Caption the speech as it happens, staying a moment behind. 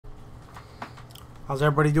How's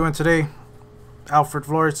everybody doing today? Alfred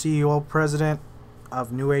Flores, CEO, President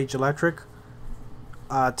of New Age Electric.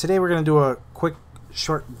 Today we're going to do a quick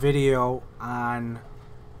short video on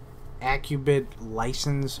Accubid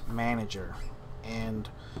License Manager. And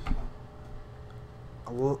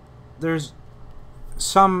there's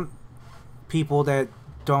some people that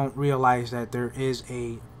don't realize that there is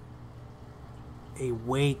a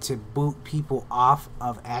way to boot people off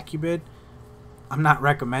of Accubid. I'm not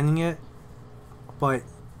recommending it, but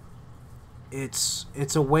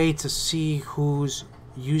it's a way to see who's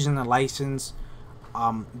using the license.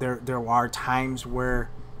 There are times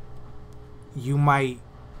where you might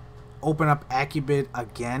open up Accubid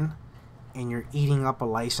again and you're eating up a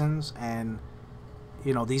license, and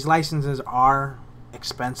you know these licenses are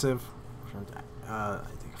expensive,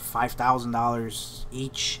 $5,000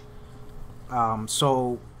 each.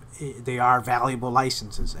 So they are valuable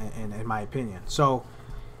licenses in my opinion. So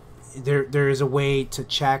there is a way to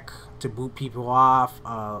check to boot people off,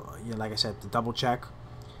 like I said, to double check.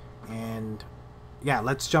 And yeah,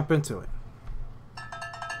 let's jump into it.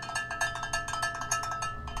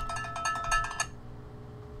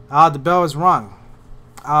 The bell is rung.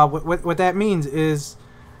 What that means is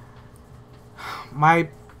my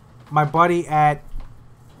buddy at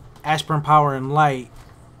Aspirin Power and Light,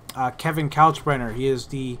 Kevin Couchbrenner, he is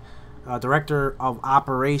the director of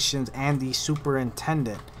operations and the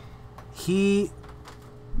superintendent. He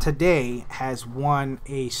today has won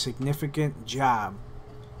a significant job,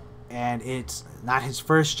 and it's not his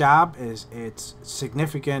first job. It's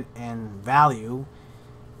significant in value,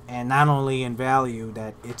 and not only in value,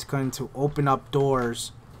 that it's going to open up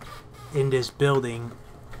doors in this building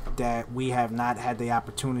that we have not had the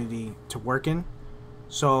opportunity to work in.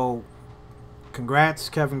 So congrats,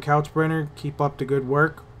 Kevin Couchbrenner. Keep up the good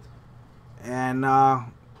work. And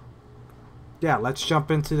yeah, let's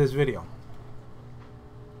jump into this video.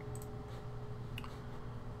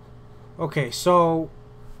 Okay, so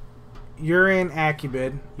you're in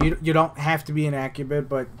Accubid. You don't have to be in Accubid,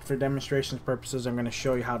 but for demonstration purposes, I'm going to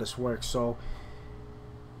show you how this works. So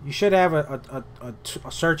you should have a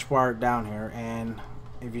search bar down here, and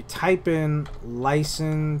if you type in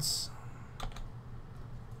license,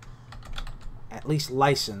 at least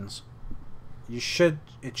license,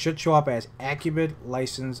 it should show up as Accubid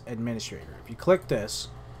License Administrator. If you click this,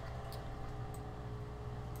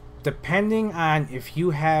 depending on if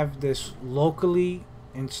you have this locally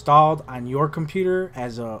installed on your computer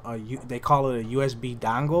as they call it a USB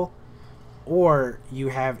dongle, or you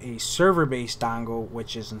have a server-based dongle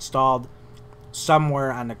which is installed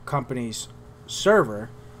somewhere on the company's server,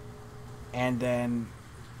 and then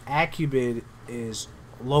Accubid is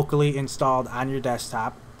locally installed on your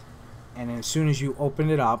desktop, and as soon as you open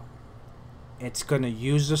it up, it's going to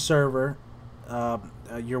use the server,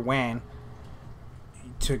 your WAN,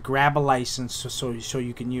 to grab a license so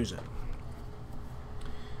you can use it.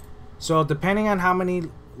 So depending on how many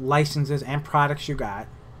licenses and products you got,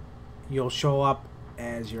 you'll show up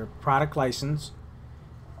as your product license,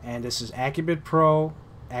 and this is Accubid Pro,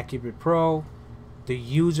 the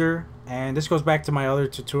user, and this goes back to my other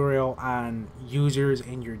tutorial on users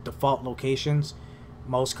in your default locations.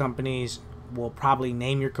 Most companies will probably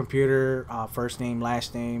name your computer first name,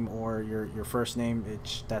 last name, or your first name.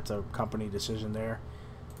 That's a company decision there.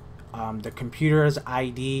 The computer's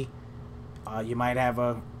ID, they might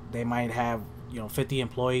have 50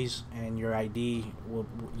 employees, and your ID will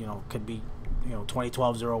could be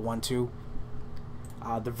 2012-012.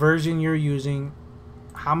 The version you're using,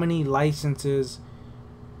 how many licenses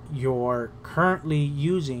you're currently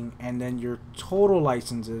using, and then your total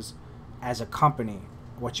licenses as a company,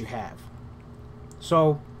 what you have.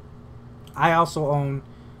 So I also own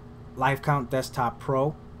LiveCount Desktop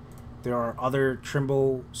Pro. There are other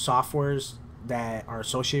Trimble softwares that are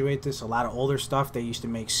associated with this. A lot of older stuff. They used to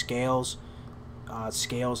make scales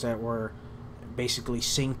that were basically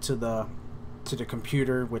synced to the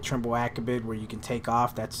computer with Trimble Accubid, where you can take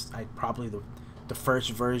off. That's probably the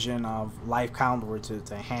first version of LiveCount, where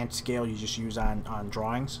it's a hand scale you just use on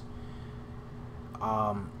drawings.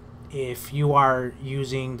 If you are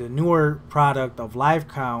using the newer product of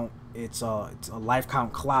LiveCount, it's a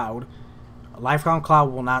LiveCount Cloud. LiveCount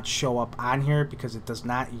Cloud will not show up on here because it does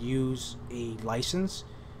not use a license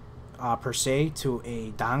per se to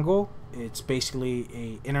a dongle. It's basically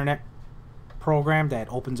a internet program that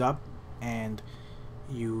opens up, and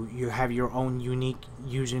you have your own unique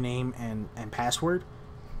username and password.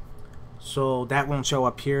 So that won't show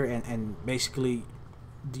up here, and basically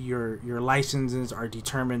your licenses are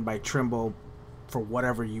determined by Trimble for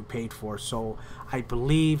whatever you paid for. So I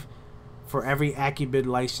believe for every Accubid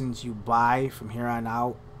license you buy from here on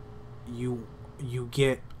out, you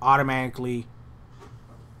get automatically.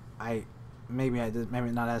 Maybe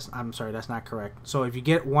not. I'm sorry, that's not correct. So if you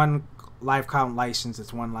get one live count license,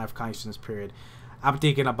 it's one live license period. I'm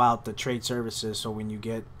thinking about the trade services. So when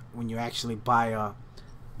you actually buy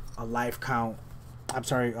a live count, I'm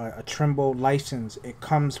sorry, a Trimble license, it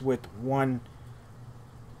comes with one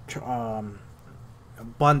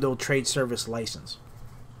bundle trade service license.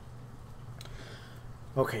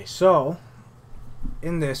 Okay, so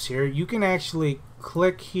in this here, you can actually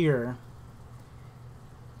click here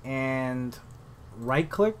and right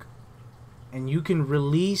click, and you can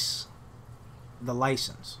release the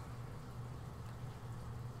license.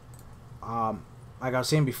 Like I was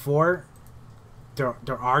saying before, there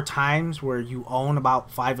are times where you own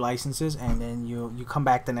about 5 licenses, and then you come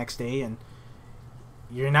back the next day and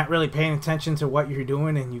you're not really paying attention to what you're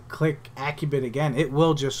doing, and you click Accubid again. It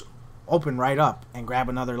will just open right up and grab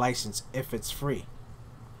another license if it's free.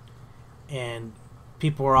 And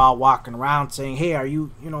people are all walking around saying, "Hey, are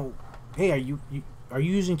you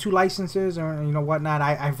using 2 licenses or whatnot?"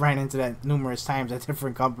 I've ran into that numerous times at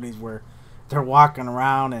different companies where they're walking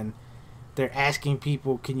around and they're asking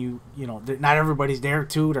people, "Can not everybody's there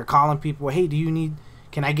too." They're calling people, "Hey,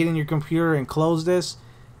 can I get in your computer and close this?"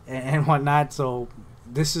 and whatnot. So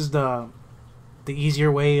this is the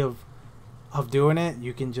easier way of doing it.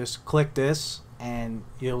 You can just click this and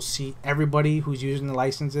you'll see everybody who's using the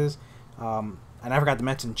licenses. And I forgot to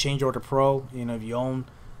mention Change Order Pro. If you own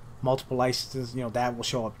multiple licenses, that will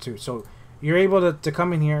show up too. So you're able to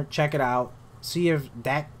come in here, check it out, see if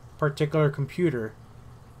that particular computer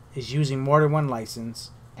is using more than one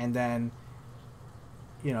license, and then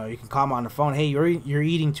you can call them on the phone. "Hey, you're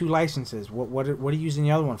eating 2 licenses. What are you using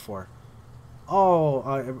the other one for?"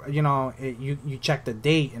 "Oh, you check the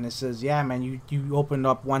date and it says, yeah, man, you opened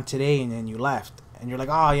up one today and then you left." And you're like,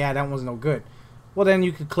 "Oh yeah, that was no good." Well, then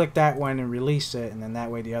you could click that one and release it, and then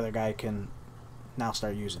that way the other guy can now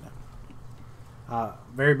start using it.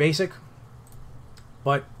 Very basic,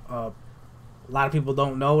 but a lot of people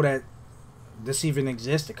don't know that this even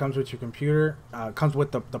exists. It comes with your computer. It comes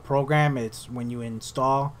with the program. It's when you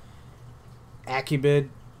install Accubid,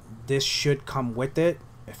 this should come with it.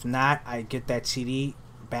 If not, I get that CD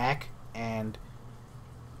back and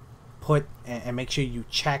make sure you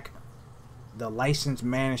check the license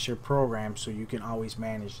manager program so you can always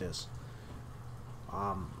manage this.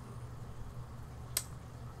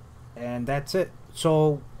 And that's it.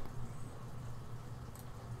 So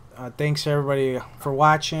thanks everybody for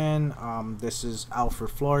watching. This is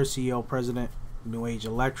Alfred Flores, CEO, President, New Age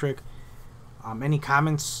Electric. Any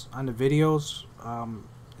comments on the videos?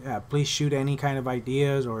 Yeah, please shoot any kind of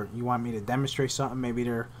ideas, or you want me to demonstrate something. Maybe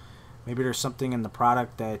there's something in the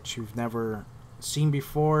product that you've never seen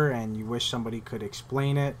before and you wish somebody could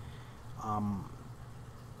explain it. I'm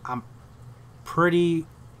pretty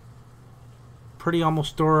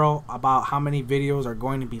almost thorough about how many videos are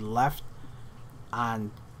going to be left on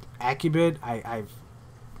Accubid. I've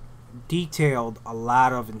detailed a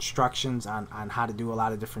lot of instructions on how to do a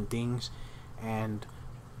lot of different things, and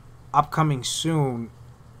upcoming soon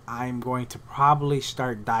I'm going to probably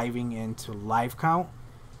start diving into live count.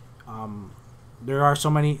 There are so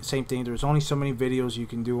many, same thing, there's only so many videos you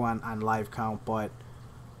can do on live count, but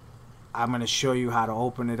I'm going to show you how to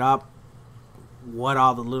open it up, what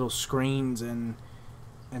all the little screens and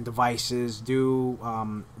devices do,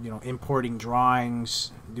 importing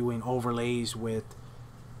drawings, doing overlays with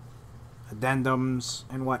addendums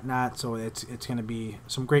and whatnot. So it's going to be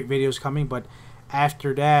some great videos coming, but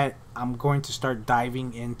after that I'm going to start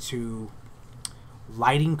diving into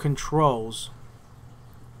lighting controls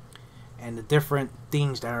and the different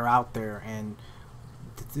things that are out there, and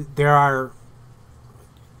there are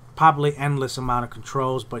probably endless amount of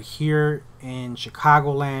controls, but here in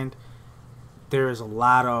Chicagoland there is a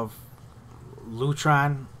lot of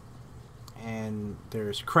Lutron, and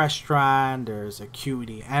there's Crestron, there's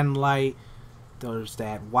Acuity N-Light, there's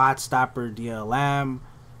that Watt Stopper DLM,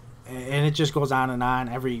 and it just goes on and on.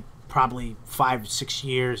 Every probably 5-6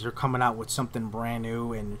 years they're coming out with something brand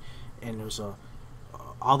new, and there's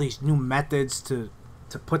all these new methods to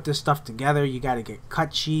put this stuff together. You got to get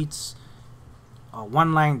cut sheets,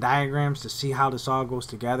 one-line diagrams to see how this all goes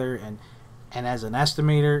together, and as an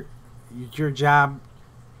estimator, your job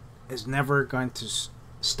is never going to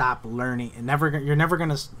stop learning, and you're never going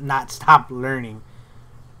to not stop learning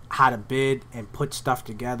how to bid and put stuff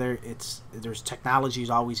together. There's technology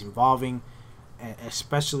is always evolving, and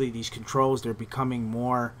especially these controls, they're becoming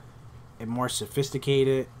more and more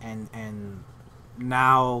sophisticated, and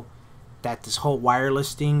now that this whole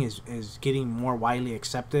wireless thing is getting more widely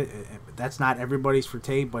accepted. That's not everybody's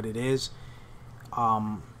forte, but it is.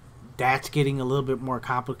 that's getting a little bit more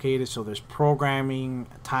complicated. So there's programming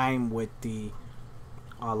time with the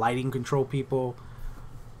lighting control people.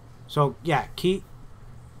 So yeah,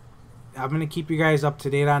 I'm going to keep you guys up to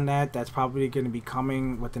date on that. That's probably going to be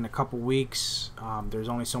coming within a couple weeks. There's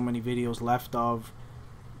only so many videos left of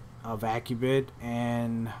Accubid,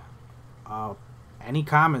 and any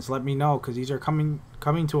comments, let me know, because these are coming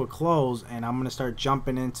to a close, and I'm going to start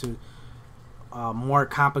jumping into more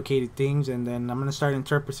complicated things, and then I'm going to start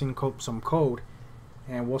interpreting some code,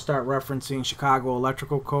 and we'll start referencing Chicago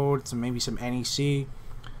electrical code, so maybe some NEC,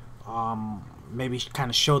 maybe kind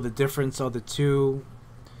of show the difference of the two.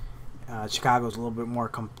 Chicago's a little bit more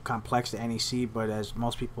complex than NEC, but as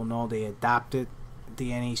most people know, they adopted the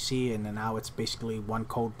NEC, and then now it's basically one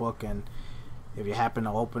code book. And if you happen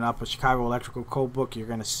to open up a Chicago electrical code book, you're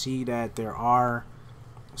going to see that there are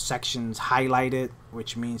sections highlighted,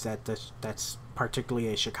 which means that that's particularly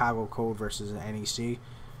a Chicago code versus an NEC.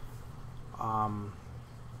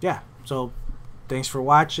 Yeah, so thanks for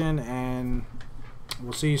watching, and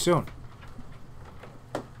we'll see you soon.